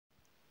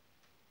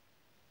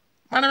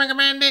Want to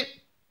recommend it?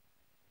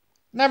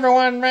 Number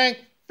 1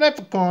 ranked flip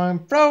a coin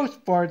pro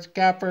sports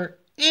scalper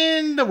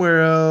in the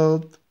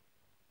world.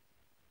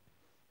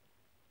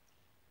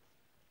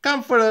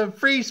 Come for the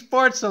free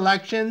sports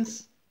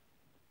selections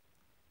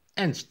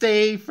and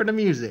stay for the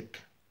music.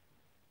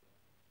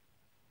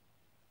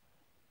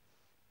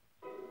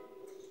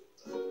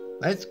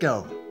 Let's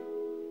go.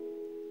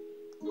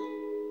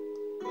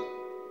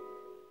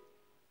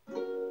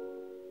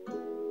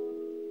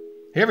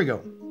 Here we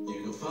go.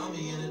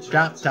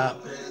 Drop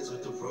top.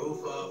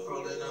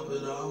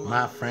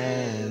 My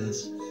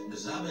friends.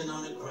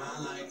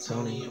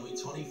 Tony.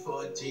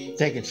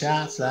 Taking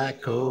shots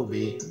like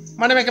Kobe.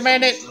 Money Maker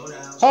Bandit.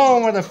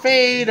 Home of the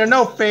fade or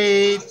no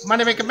fade.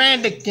 Money Maker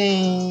Bandit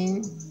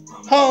King.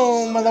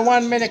 Home of the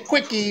 1 minute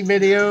quickie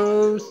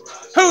videos.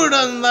 Who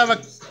doesn't love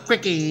a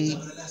quickie?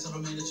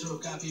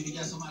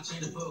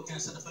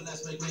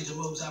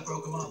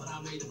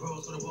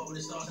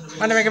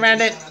 Money Maker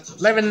Bandit.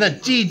 Living the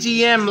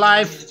GGM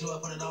life.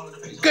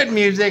 Good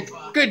music.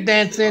 Good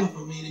dancing.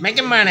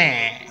 Making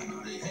money.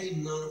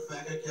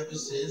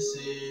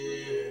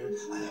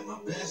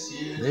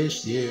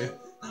 This year.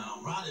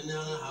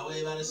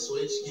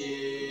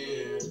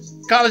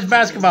 College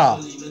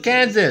basketball.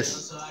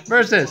 Kansas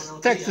versus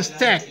Texas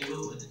Tech.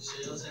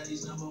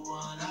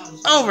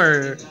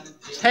 Over.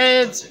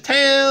 Heads,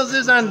 tails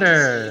is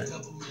under.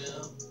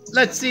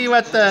 Let's see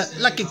what the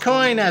lucky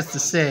coin has to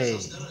say.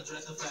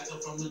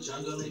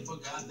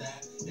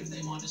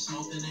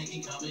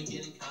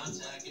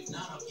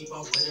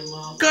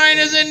 Coin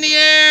is in the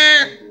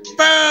air.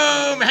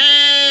 Boom.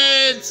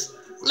 Heads.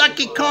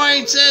 Lucky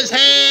coin says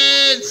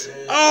heads.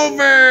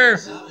 Over.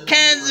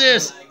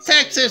 Kansas.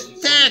 Texas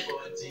Tech.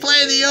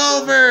 Play the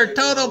over.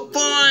 Total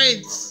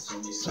points.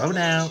 Slow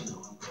down.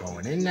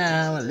 Going in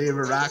now. I live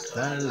a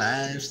rockstar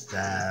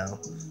lifestyle.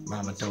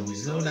 Mama told me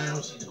slow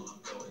down.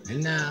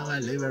 And now I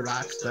live a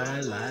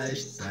rockstar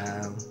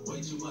lifestyle.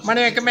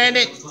 Money Maker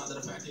Bandit.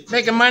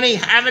 Making money,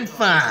 having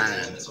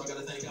fun.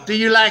 Do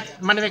you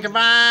like Money Maker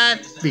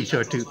Vibe? Be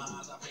sure to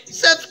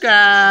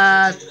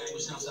subscribe.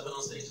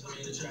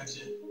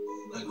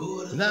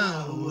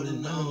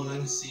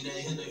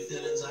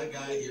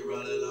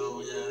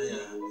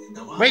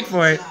 Wait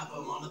for it.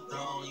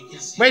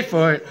 Wait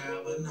for it.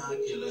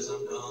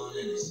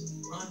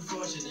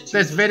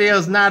 This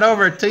video's not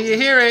over till you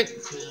hear it.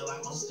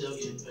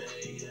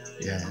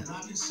 Yeah.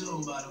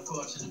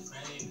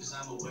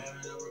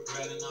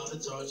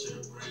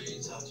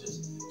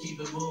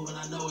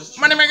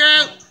 Money Maker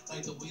out.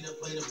 Like the weed, I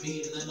play the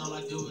beat, and then all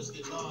I do is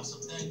get lost.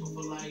 I'm thankful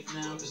for life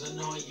now, cause I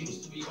know it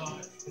used to be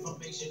hard. If I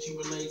make shit you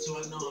relate to,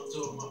 I know I'm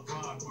doing my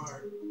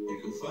part. You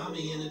can find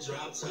me in the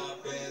drop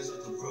top bands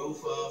with the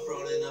profile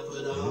rolling up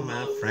with all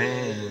my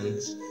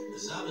friends.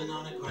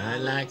 I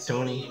like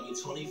Tony,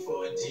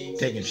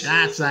 taking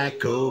shots like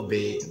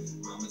Kobe.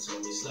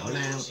 Slow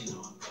down,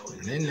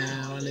 and then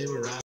now I live around.